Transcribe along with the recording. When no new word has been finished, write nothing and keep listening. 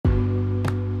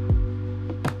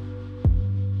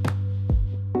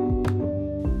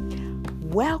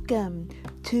Welcome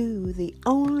to the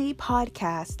only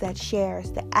podcast that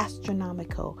shares the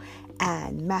astronomical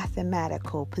and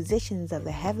mathematical positions of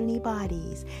the heavenly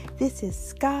bodies. This is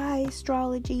Sky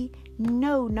Astrology.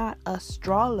 No, not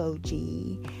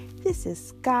astrology. This is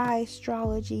Sky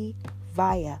Astrology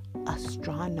via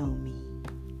astronomy.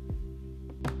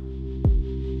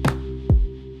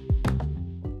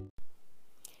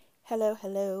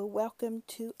 Hello. Welcome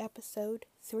to episode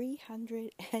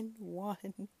 301.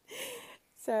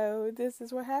 So this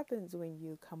is what happens when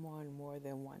you come on more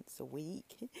than once a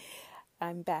week.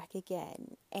 I'm back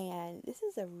again, and this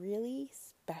is a really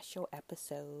special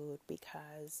episode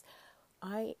because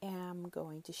I am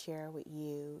going to share with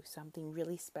you something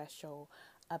really special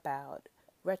about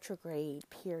retrograde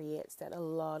periods that a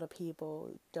lot of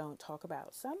people don't talk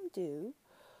about. Some do.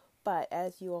 But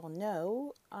as you all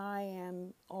know, I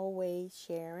am always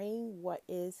sharing what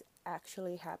is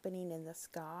actually happening in the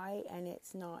sky, and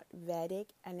it's not Vedic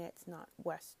and it's not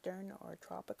Western or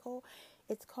tropical.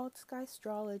 It's called Sky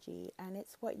Astrology, and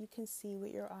it's what you can see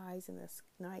with your eyes in the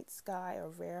night sky or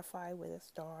verify with a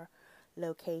star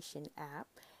location app.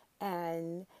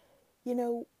 And you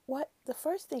know what? The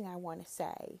first thing I want to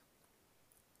say,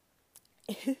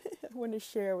 I want to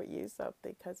share with you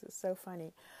something because it's so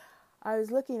funny. I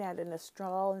was looking at an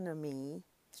astronomy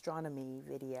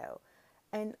video,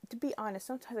 and to be honest,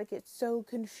 sometimes I get so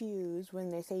confused when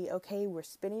they say, okay, we're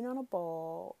spinning on a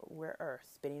ball, we're Earth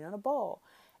spinning on a ball,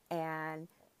 and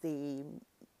the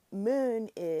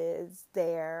moon is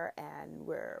there, and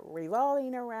we're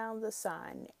revolving around the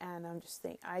sun, and I'm just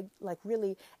thinking,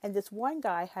 and this one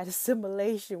guy had a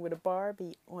simulation with a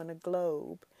Barbie on a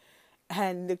globe,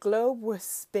 and the globe was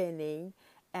spinning,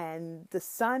 and the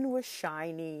sun was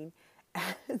shining,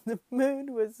 and the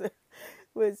moon was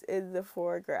in the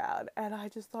foreground, and I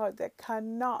just thought that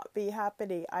cannot be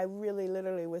happening. I really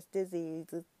literally was dizzy,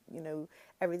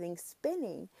 everything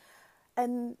spinning.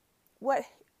 And what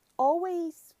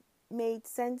always made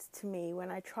sense to me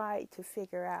when I tried to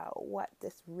figure out what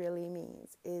this really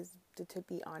means is, to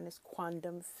be honest,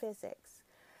 quantum physics.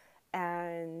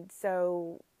 And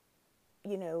so,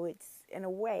 it's in a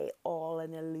way all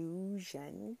an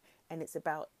illusion, and it's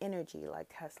about energy, like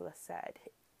Tesla said.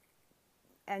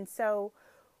 And so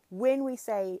when we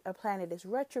say a planet is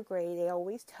retrograde, they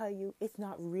always tell you it's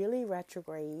not really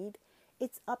retrograde.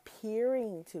 It's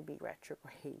appearing to be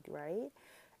retrograde, right?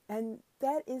 And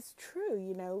that is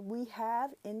true. We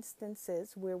have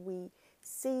instances where we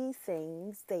see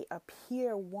things, they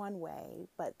appear one way,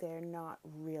 but they're not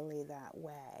really that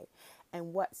way.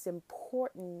 And what's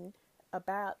important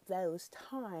about those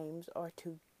times, or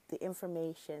to the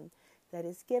information that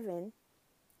is given,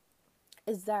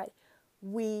 is that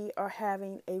we are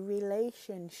having a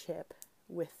relationship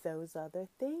with those other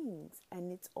things, and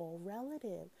it's all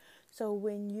relative. So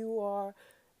when you are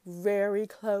very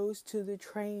close to the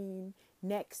train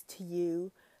next to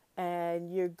you,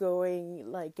 and you're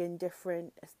going like in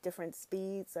different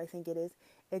speeds, I think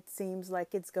it seems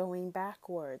like it's going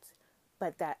backwards,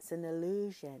 but that's an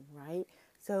illusion, right?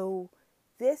 So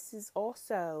this is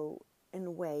also, in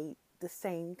a way, the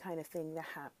same kind of thing that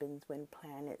happens when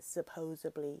planets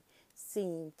supposedly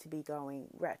seem to be going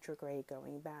retrograde,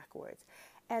 going backwards.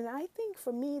 And I think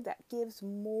for me that gives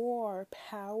more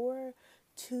power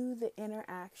to the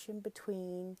interaction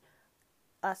between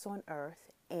us on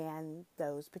Earth and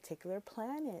those particular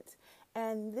planets.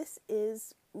 And this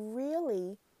is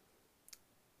really,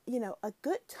 a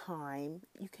good time.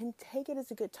 You can take it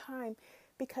as a good time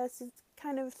because it's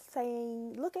kind of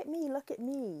saying, look at me.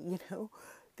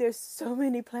 There's so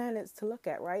many planets to look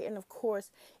at, right? And of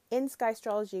course, in Sky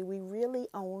Astrology, we really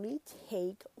only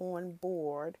take on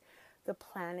board the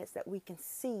planets that we can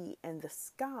see in the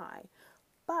sky,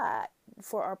 but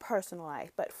for our personal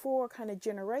life. But for kind of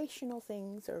generational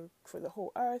things, or for the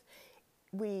whole Earth,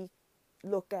 we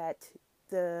look at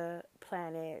the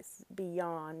planets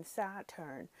beyond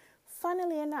Saturn.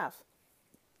 Funnily enough,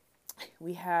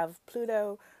 we have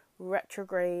Pluto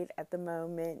retrograde at the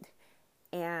moment,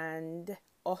 and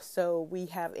also we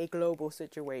have a global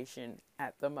situation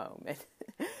at the moment.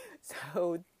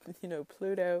 So,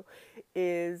 Pluto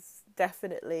is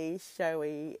definitely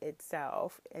showing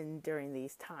itself during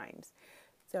these times.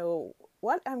 So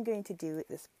what I'm going to do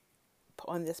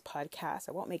on this podcast,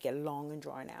 I won't make it long and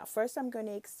drawn out. First, I'm going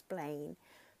to explain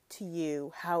to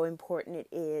you how important it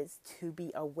is to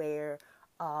be aware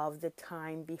of the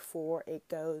time before it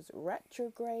goes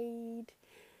retrograde.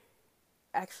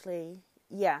 Actually,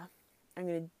 yeah, I'm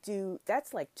going to do,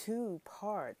 that's like 2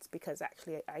 parts, because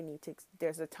actually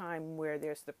there's a time where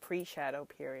there's the pre-shadow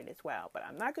period as well, but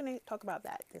I'm not going to talk about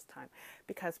that this time,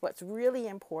 because what's really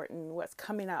important, what's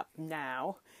coming up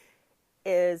now,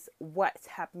 is what's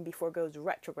happened before it goes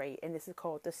retrograde, and this is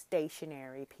called the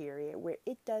stationary period, where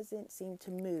it doesn't seem to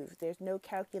move. There's no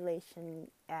calculation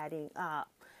adding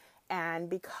up. And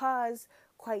because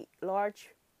quite large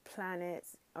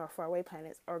planets or faraway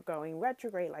planets are going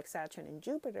retrograde, like Saturn and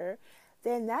Jupiter,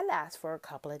 then that lasts for a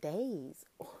couple of days,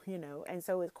 and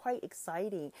so it's quite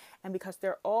exciting. And because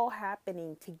they're all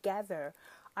happening together,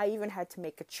 I even had to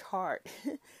make a chart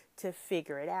to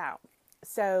figure it out.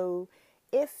 So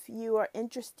if you are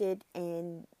interested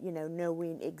in,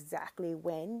 knowing exactly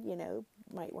when,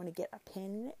 might want to get a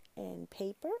pen and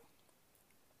paper,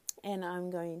 and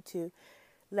I'm going to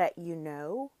let you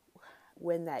know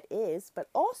when that is. But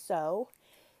also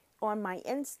on my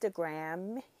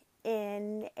Instagram,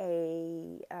 in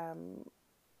a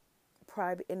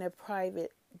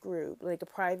private group, like a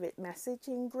private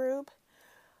messaging group,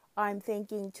 I'm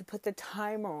thinking to put the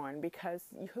timer on, because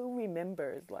who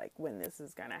remembers like when this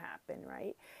is going to happen,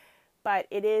 right? But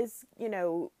it is,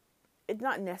 it's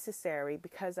not necessary,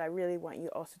 because I really want you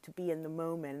also to be in the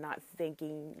moment, not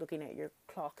thinking, looking at your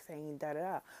clock saying da da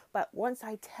da. But once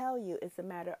I tell you, it's a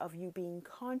matter of you being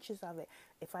conscious of it.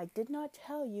 If I did not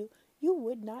tell you, you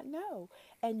would not know,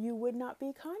 and you would not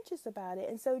be conscious about it.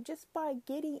 And so just by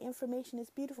getting information is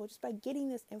beautiful. Just by getting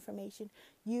this information,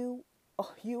 you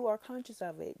are conscious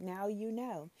of it. Now you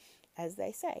know, as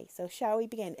they say. So shall we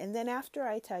begin? And then after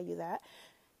I tell you that,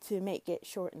 to make it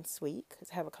short and sweet, because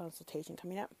I have a consultation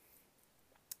coming up,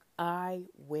 I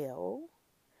will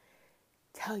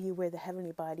tell you where the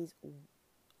heavenly bodies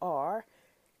are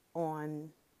on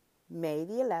May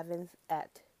the 11th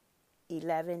at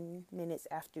 11 minutes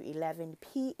after 11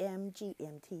 p.m.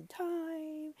 GMT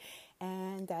time.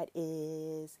 And that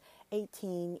is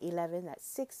 18:11. That's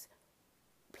 6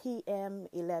 p.m.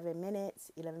 11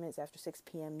 minutes after 6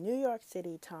 p.m. New York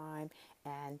City time,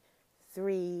 and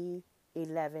 11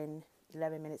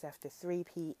 minutes after 3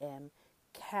 p.m.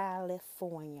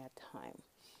 California time.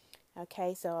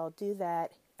 Okay, so I'll do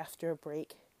that after a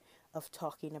break of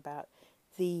talking about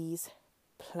these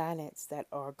planets that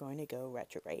are going to go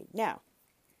retrograde. Now,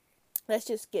 let's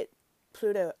just get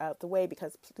Pluto out the way,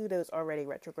 because Pluto's already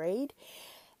retrograde.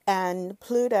 And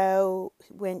Pluto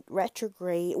went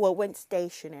retrograde, went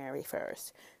stationary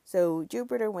first. So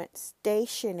Pluto went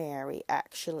stationary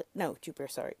actually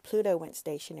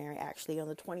on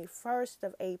the 21st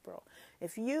of April.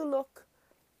 If you look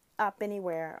up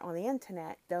anywhere on the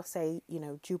internet, they'll say,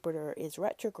 Jupiter is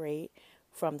retrograde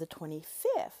from the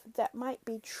 25th. That might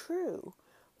be true,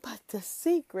 but the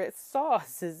secret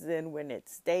sauce is in when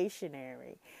it's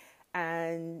stationary.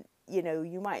 And,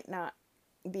 you might not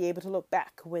be able to look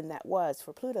back when that was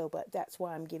for Pluto, but that's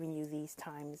why I'm giving you these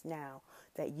times now,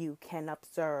 that you can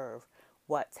observe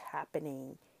what's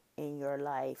happening in your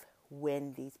life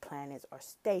when these planets are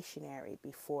stationary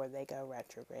before they go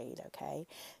retrograde. Okay,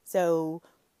 so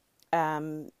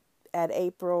at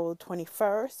April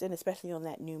 21st, and especially on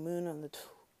that new moon on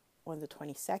the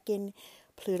 22nd,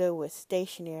 Pluto was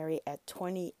stationary at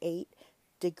 28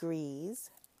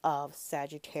 degrees of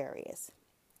Sagittarius.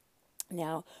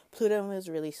 Now, Pluto is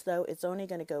really slow. It's only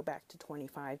going to go back to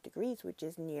 25 degrees, which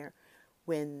is near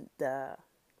when the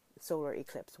solar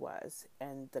eclipse was,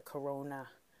 and the corona,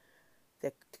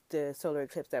 the solar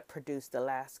eclipse that produced the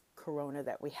last corona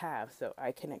that we have. So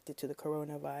I connected to the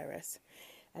coronavirus.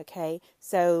 Okay,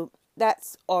 so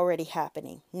that's already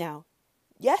happening. Now,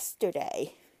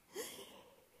 yesterday,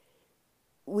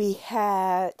 we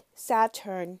had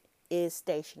Saturn is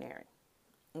stationary.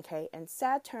 Okay, and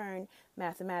Saturn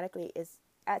mathematically is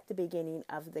at the beginning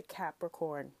of the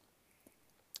Capricorn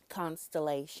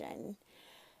constellation.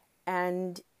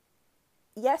 And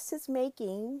yes, it's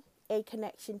making a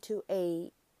connection to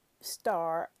a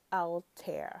star,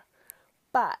 Altair.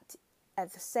 But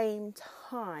at the same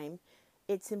time,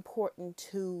 it's important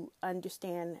to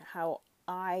understand how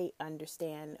I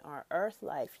understand our Earth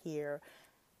life here,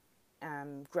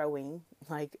 growing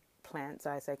like plants,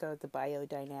 the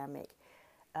biodynamic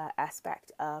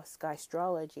aspect of sky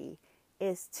astrology,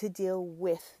 is to deal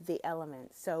with the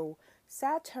elements. So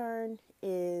Saturn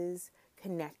is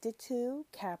connected to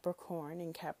Capricorn,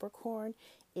 and Capricorn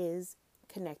is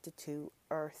connected to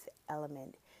Earth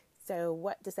element. So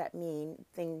what does that mean?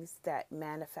 Things that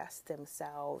manifest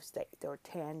themselves, that they're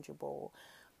tangible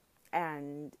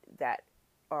and that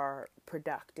are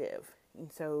productive.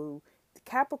 And so the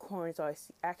Capricorns are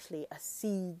actually a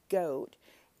sea goat,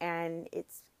 and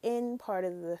it's in part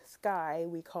of the sky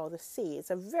we call the sea.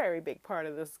 It's a very big part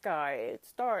of the sky. It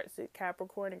starts at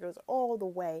Capricorn and goes all the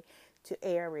way to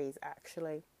Aries,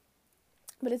 actually.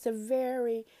 But it's a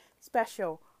very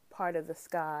special part of the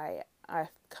sky, I've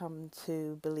come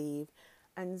to believe.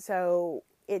 And so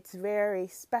it's very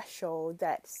special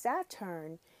that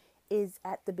Saturn is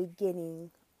at the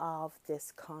beginning of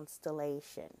this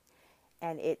constellation,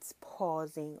 and it's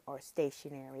pausing or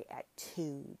stationary at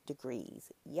 2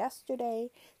 degrees. Today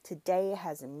it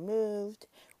hasn't moved.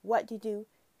 What do you do?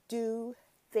 Do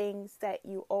things that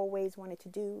you always wanted to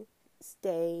do.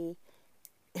 Stay,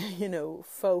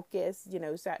 focused.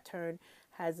 Saturn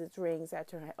has its rings.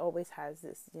 Saturn always has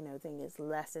this, thing is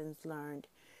lessons learned,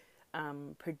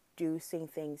 producing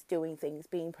things, doing things,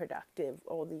 being productive,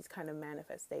 all these kind of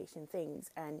manifestation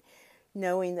things, and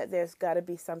knowing that there's got to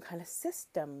be some kind of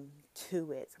system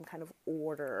to it, some kind of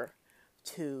order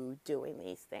to doing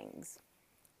these things.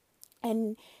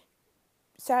 And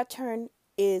Saturn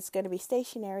is going to be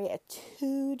stationary at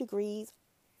 2 degrees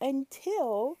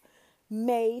until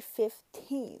May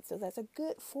 15th. So that's a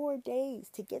good 4 days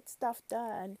to get stuff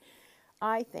done,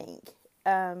 I think,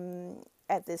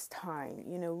 at this time.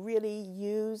 Really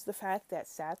use the fact that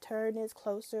Saturn is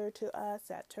closer to us.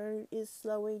 Saturn is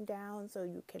slowing down, so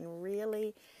you can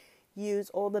really use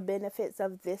all the benefits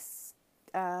of this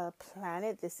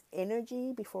planet, this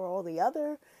energy, before all the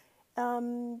other,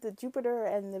 the Jupiter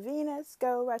and the Venus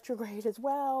go retrograde as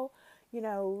well.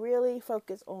 Really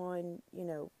focus on,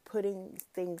 putting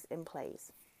things in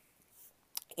place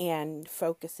and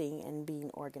focusing and being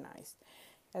organized.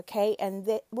 Okay, and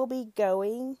that will be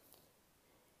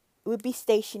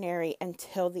stationary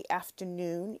until the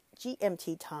afternoon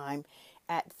GMT time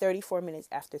at 34 minutes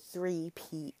after 3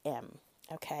 p.m.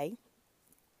 Okay,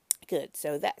 good.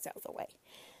 So that's out of the way.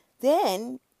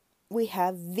 Then we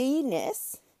have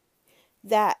Venus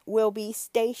that will be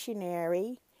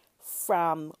stationary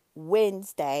from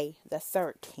Wednesday the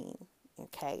 13th.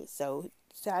 Okay, so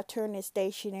Saturn is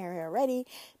stationary already.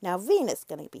 Now Venus is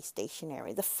going to be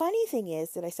stationary. The funny thing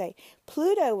is that I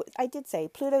did say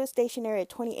Pluto is stationary at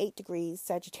 28 degrees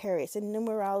Sagittarius. And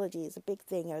numerology is a big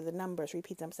thing, or the numbers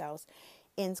repeat themselves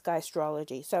in sky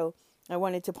astrology. So I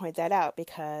wanted to point that out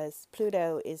because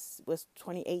Pluto was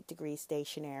 28 degrees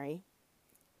stationary.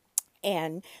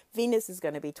 And Venus is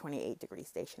going to be 28 degrees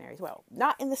stationary as well.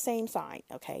 Not in the same sign,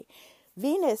 okay?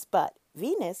 Venus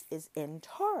is in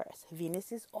Taurus.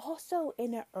 Venus is also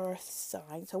in an earth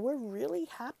sign. So we're really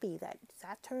happy that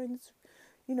Saturn's,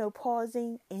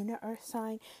 pausing in an earth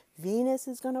sign. Venus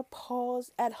is going to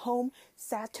pause at home.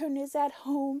 Saturn is at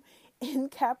home in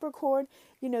Capricorn.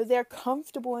 They're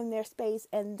comfortable in their space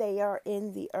and they are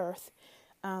in the earth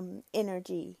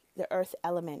energy, the earth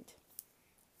element.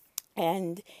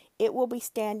 And it will be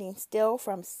standing still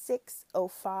from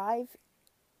 6:05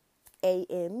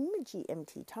 a.m.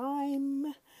 GMT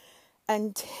time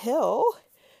until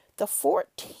the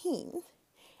 14th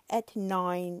at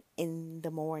 9 in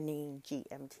the morning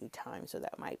GMT time. So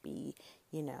that might be,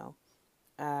 no,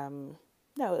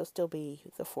 it'll still be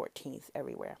the 14th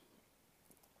everywhere.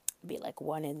 It'll be like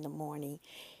 1 in the morning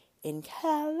in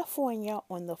California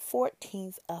on the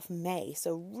 14th of May.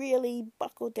 So really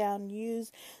buckle down,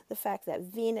 use the fact that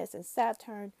Venus and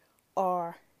Saturn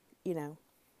are,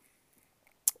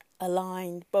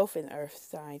 aligned, both in earth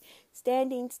sign,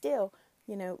 standing still,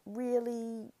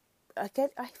 really, I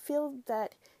feel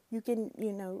that you can,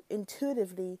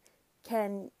 intuitively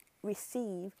can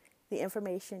receive the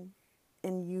information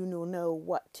and know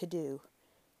what to do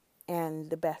and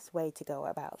the best way to go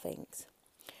about things.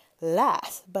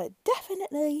 Last, but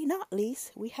definitely not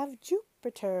least, we have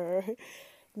Jupiter.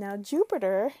 Now,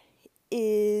 Jupiter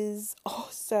is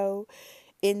also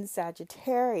in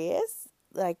Sagittarius,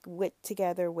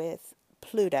 together with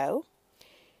Pluto.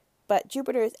 But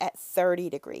Jupiter is at 30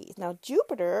 degrees. Now,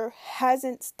 Jupiter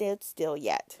hasn't stood still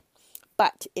yet,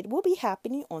 but it will be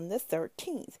happening on the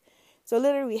 13th. So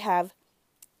literally we have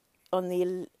on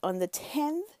the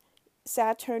 10th,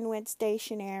 Saturn went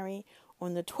stationary.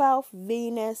 On the 12th,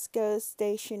 Venus goes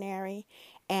stationary.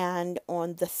 And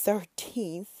on the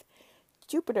 13th,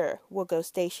 Jupiter will go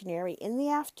stationary in the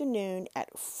afternoon at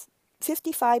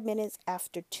 55 minutes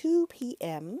after 2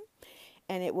 p.m.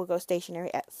 And it will go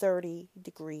stationary at 30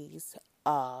 degrees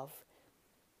of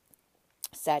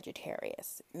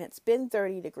Sagittarius. And it's been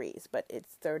 30 degrees, but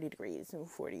it's 30 degrees and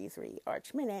 43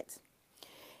 arch minutes.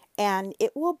 And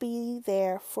it will be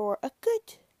there for a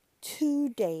good 2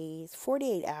 days,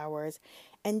 48 hours,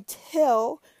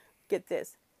 until, get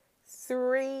this,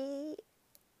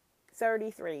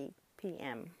 3:33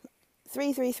 p.m.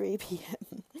 3:33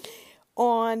 p.m.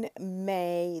 on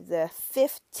May the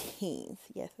 15th.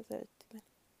 Yes,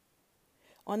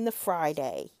 on the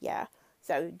Friday. Yeah.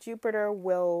 So Jupiter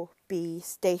will be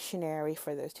stationary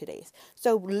for those 2 days.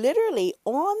 So literally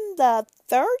on the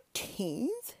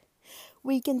 13th,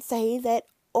 we can say that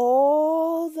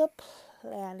all the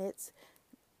planets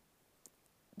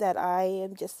that I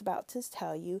am just about to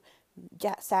tell you,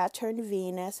 Saturn,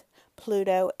 Venus,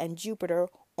 Pluto, and Jupiter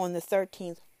on the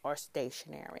 13th are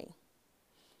stationary.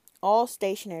 All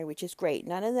stationary, which is great.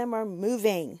 None of them are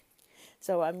moving.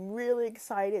 So I'm really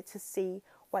excited to see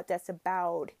what that's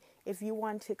about. If you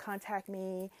want to contact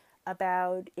me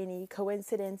about any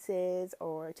coincidences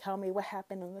or tell me what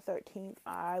happened on the 13th,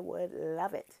 I would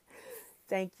love it.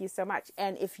 Thank you so much.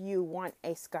 And if you want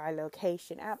a sky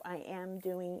location app, I am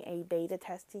doing a beta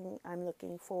testing. I'm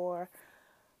looking for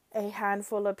a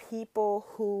handful of people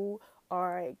who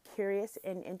are curious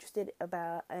and interested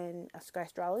about in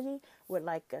astrology, would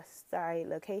like a sky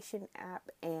location app,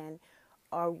 and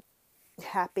are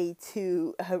happy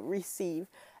to receive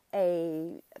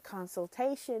a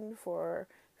consultation for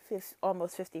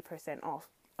almost 50% off.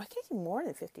 I think more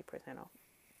than 50% off.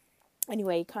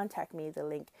 Anyway, contact me. The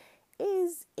link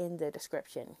is in the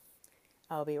description.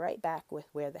 I'll be right back with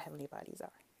where the heavenly bodies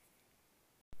are.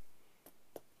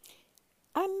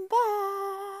 I'm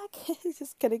back.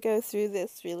 Just going to go through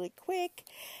this really quick.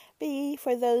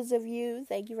 For those of you,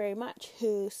 thank you very much,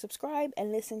 who subscribe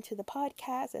and listen to the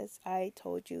podcast. As I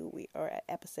told you, we are at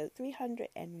episode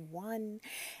 301.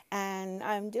 And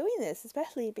I'm doing this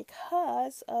especially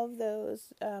because of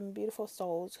those beautiful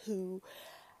souls who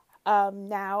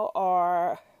now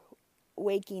are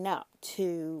waking up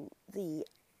to the,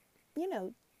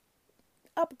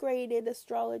 upgraded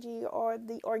astrology or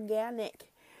the organic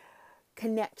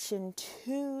connection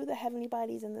to the heavenly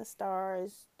bodies and the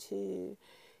stars, to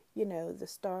the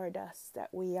stardust that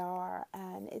we are,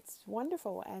 and it's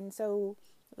wonderful. And so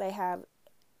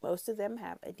most of them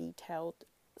have a detailed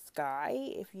sky.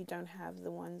 If you don't have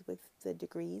the ones with the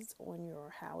degrees on your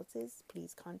houses,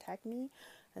 please contact me.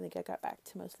 I think I got back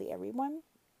to mostly everyone.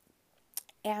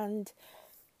 And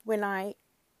when I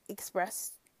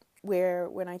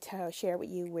share with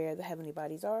you where the heavenly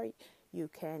bodies are, you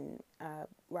can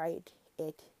write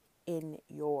it in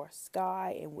your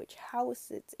sky and which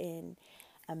house it's in,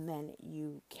 and then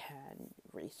you can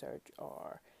research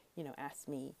or ask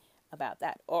me about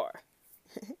that, or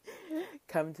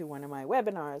come to one of my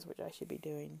webinars, which I should be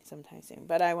doing sometime soon,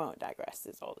 but I won't digress.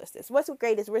 What's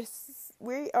great is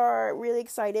we are really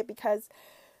excited because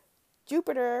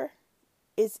Jupiter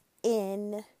is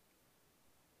in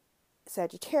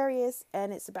Sagittarius,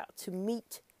 and it's about to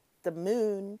meet the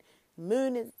moon.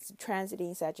 Moon is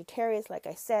transiting Sagittarius, like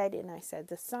I said, and I said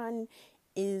the sun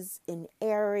is in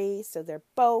Aries, so they're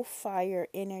both fire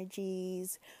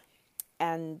energies,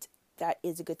 and that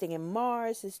is a good thing. And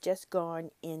Mars has just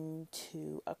gone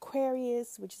into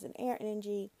Aquarius, which is an air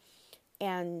energy,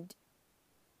 and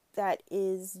that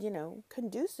is,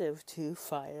 conducive to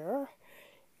fire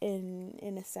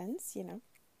in a sense,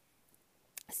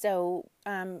 So,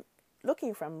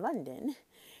 looking from London,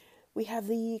 we have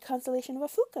the constellation of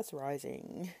Ophiuchus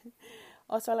rising.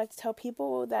 Also, I like to tell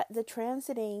people that the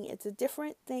transiting, it's a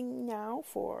different thing now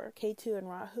for Ketu and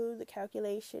Rahu. The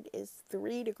calculation is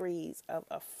 3 degrees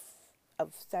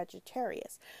of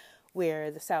Sagittarius,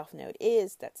 where the south node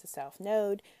is. That's the south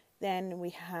node. Then we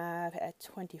have at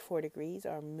 24 degrees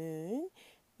our moon,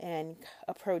 and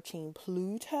approaching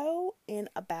Pluto in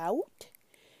about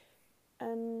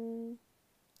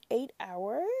 8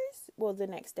 hours. Well, the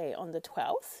next day on the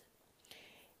 12th.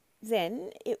 Then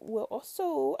it will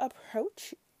also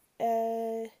approach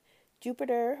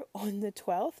Jupiter on the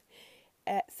 12th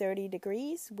at 30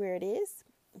 degrees, where it is,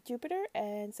 Jupiter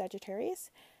and Sagittarius.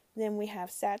 Then we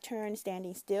have Saturn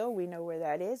standing still. We know where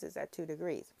that is. It's at 2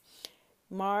 degrees.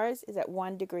 Mars is at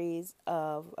 1 degrees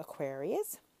of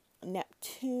Aquarius.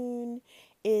 Neptune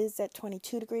is at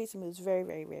 22 degrees. It moves very,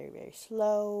 very, very, very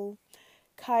slow.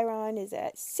 Chiron is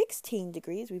at 16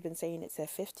 degrees. We've been saying it's at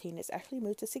 15. It's actually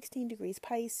moved to 16 degrees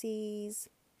Pisces.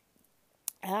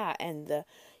 And the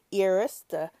Eris,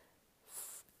 the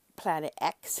planet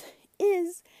X,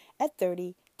 is at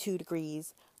 32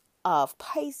 degrees of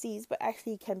Pisces, but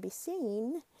actually can be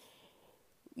seen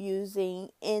using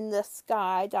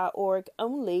inthesky.org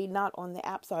only, not on the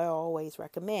apps I always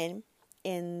recommend,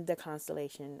 in the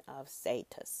constellation of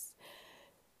Cetus.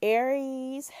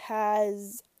 Aries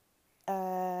has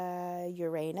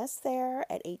Uranus there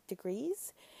at 8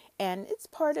 degrees, and it's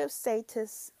part of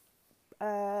Cetus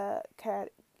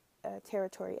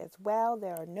territory as well.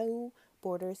 There are no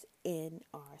borders in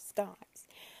our skies.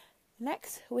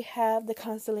 Next, we have the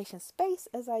constellation Space,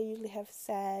 as I usually have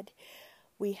said.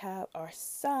 We have our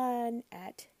sun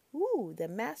at the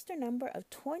master number of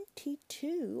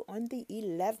 22 on the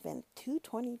 11th, 2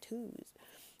 22s,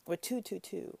 or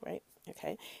 222, right?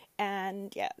 Okay.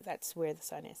 And yeah, that's where the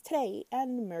sun is today.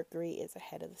 And Mercury is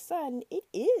ahead of the sun. It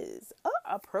is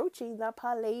approaching the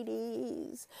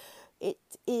Pleiades. It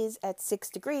is at 6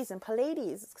 degrees. And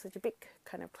Pleiades is such a big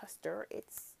kind of cluster.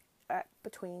 It's at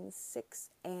between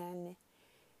 7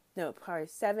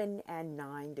 and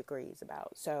 9 degrees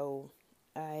about. So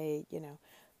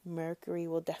Mercury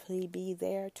will definitely be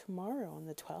there tomorrow on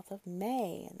the 12th of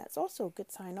May. And that's also a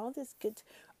good sign. All this good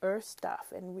earth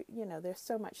stuff. And, there's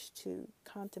so much to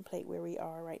contemplate where we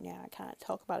are right now. I can't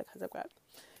talk about it because I've got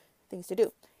things to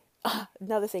do.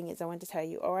 Another thing is I want to tell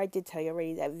you, or I did tell you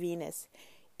already, that Venus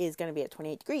is going to be at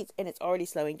 28 degrees. And it's already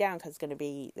slowing down because it's going to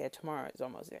be there tomorrow. It's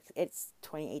almost there. It's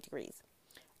 28 degrees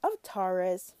of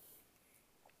Taurus,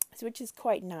 which is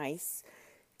quite nice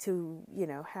to,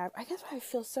 have. I guess I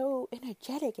feel so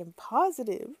energetic and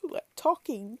positive, like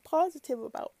talking positive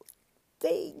about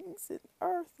things and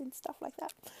earth and stuff like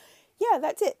that. Yeah,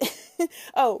 that's it.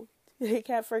 Oh, I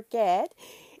can't forget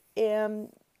that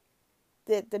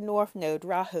the North Node,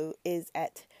 Rahu, is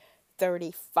at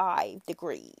 35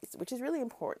 degrees, which is really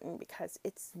important because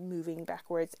it's moving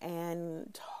backwards,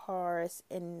 and Taurus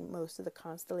in most of the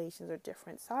constellations are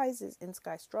different sizes in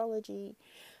sky astrology,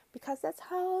 because that's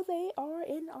how they are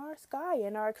in our sky,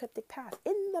 in our ecliptic path,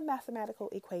 in the mathematical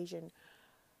equation.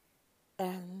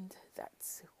 And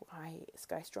that's why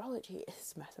sky astrology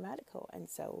is mathematical and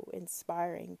so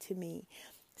inspiring to me.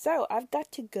 So I've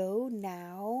got to go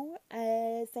now.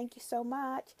 Thank you so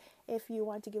much. If you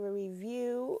want to give a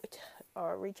review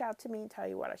or reach out to me and tell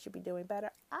you what I should be doing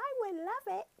better, I would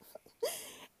love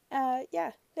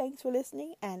it. Thanks for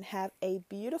listening, and have a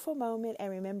beautiful moment.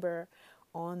 And remember,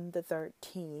 on the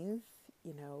 13th,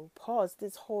 pause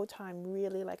this whole time.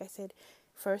 Really, like I said,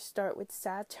 first start with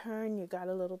Saturn. You got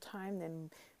a little time, then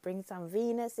bring some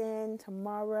Venus in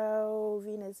tomorrow.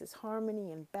 Venus is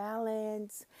harmony and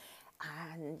balance.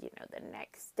 And, the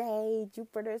next day,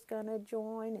 Jupiter's going to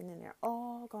join, and then they're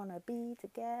all going to be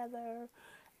together.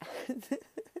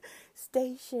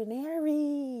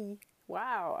 Stationary.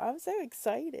 Wow, I'm so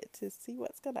excited to see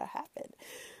what's going to happen.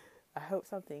 I hope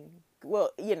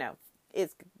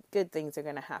it's good things are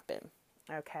going to happen,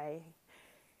 okay?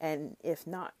 And if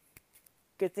not,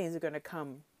 good things are going to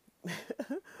come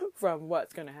from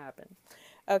what's going to happen.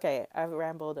 Okay, I've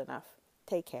rambled enough.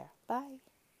 Take care. Bye.